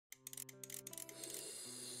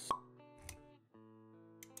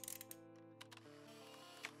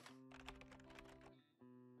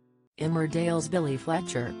Emmerdale's Billy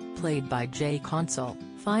Fletcher, played by Jay Console,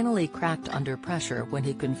 finally cracked under pressure when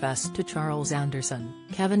he confessed to Charles Anderson,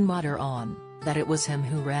 Kevin Mutter on, that it was him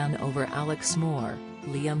who ran over Alex Moore,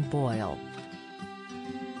 Liam Boyle.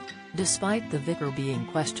 Despite the vicar being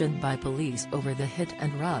questioned by police over the hit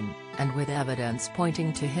and run, and with evidence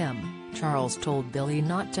pointing to him, Charles told Billy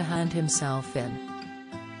not to hand himself in.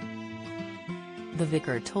 The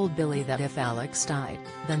vicar told Billy that if Alex died,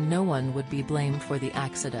 then no one would be blamed for the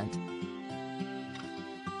accident.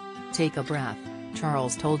 "Take a breath,"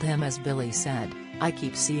 Charles told him as Billy said, "I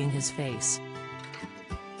keep seeing his face.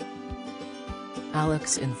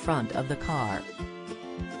 Alex in front of the car.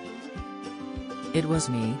 It was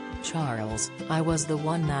me, Charles, I was the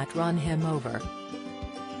one that run him over."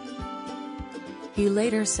 He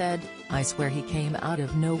later said, "I swear he came out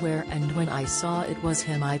of nowhere and when I saw it was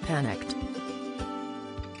him I panicked.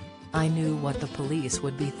 I knew what the police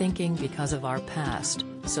would be thinking because of our past,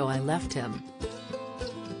 so I left him.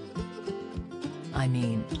 I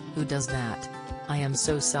mean, who does that? I am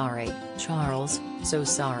so sorry, Charles, so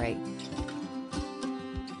sorry.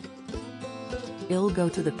 I'll go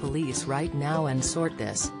to the police right now and sort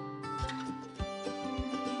this.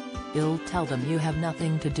 I'll tell them you have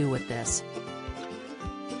nothing to do with this.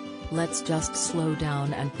 Let's just slow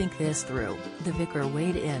down and think this through," the vicar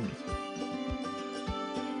weighed in.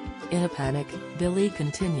 In a panic, Billy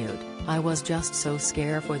continued, "I was just so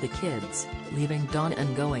scared for the kids, leaving Don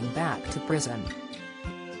and going back to prison.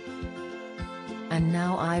 And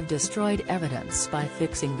now I've destroyed evidence by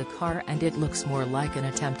fixing the car and it looks more like an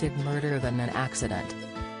attempted murder than an accident."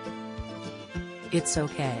 "It's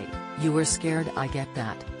okay, you were scared, I get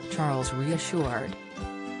that," Charles reassured.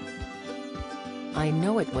 "I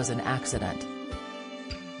know it was an accident.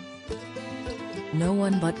 No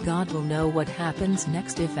one but God will know what happens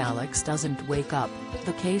next if Alex doesn't wake up,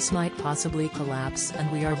 the case might possibly collapse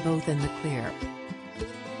and we are both in the clear."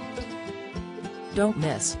 Don't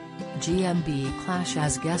miss. GMB clash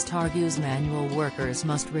as guest argues manual workers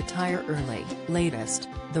must retire early. Latest,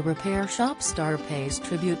 the repair shop star pays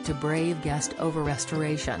tribute to brave guest over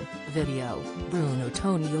restoration. Video, Bruno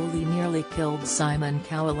Tonioli nearly killed Simon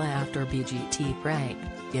Cowell after BGT prank.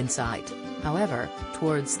 Insight. However,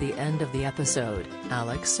 towards the end of the episode,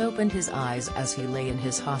 Alex opened his eyes as he lay in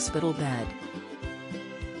his hospital bed.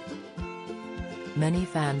 Many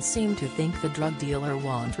fans seem to think the drug dealer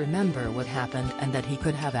won't remember what happened and that he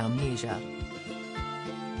could have amnesia.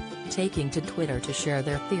 Taking to Twitter to share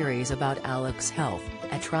their theories about Alex's health,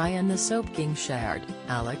 at Ryan the Soap King shared,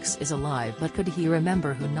 "Alex is alive but could he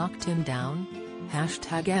remember who knocked him down?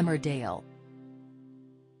 #Emmerdale."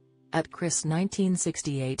 At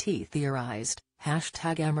Chris1968 he theorized,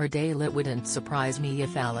 #Emmerdale. It wouldn't surprise me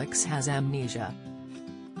if Alex has amnesia.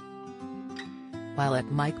 While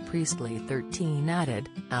at Mike Priestley 13 added,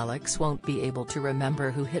 "Alex won't be able to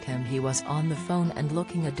remember who hit him, he was on the phone and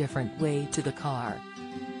looking a different way to the car.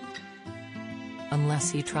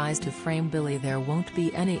 Unless he tries to frame Billy there won't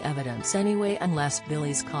be any evidence anyway unless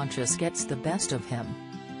Billy's conscience gets the best of him."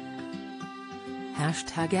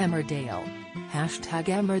 #Emmerdale.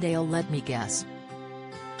 #Emmerdale. Let me guess.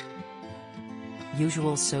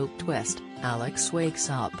 Usual soap twist, Alex wakes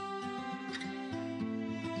up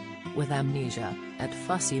with amnesia, at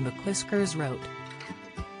Fussy McQuiskers wrote.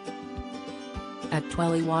 At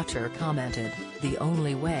Twelly Watcher commented, "The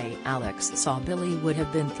only way Alex saw Billy would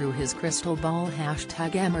have been through his crystal ball."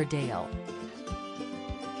 #Emmerdale.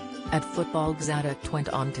 At Football Xadict went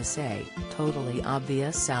on to say, "Totally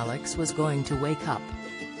obvious Alex was going to wake up."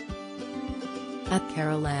 At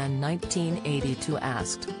Carolan 1982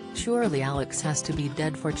 asked, "Surely Alex has to be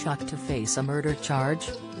dead for Chuck to face a murder charge?"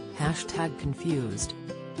 #confused.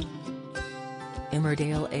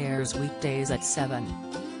 Emmerdale airs weekdays at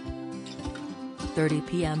 7:30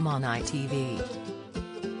 p.m. on ITV.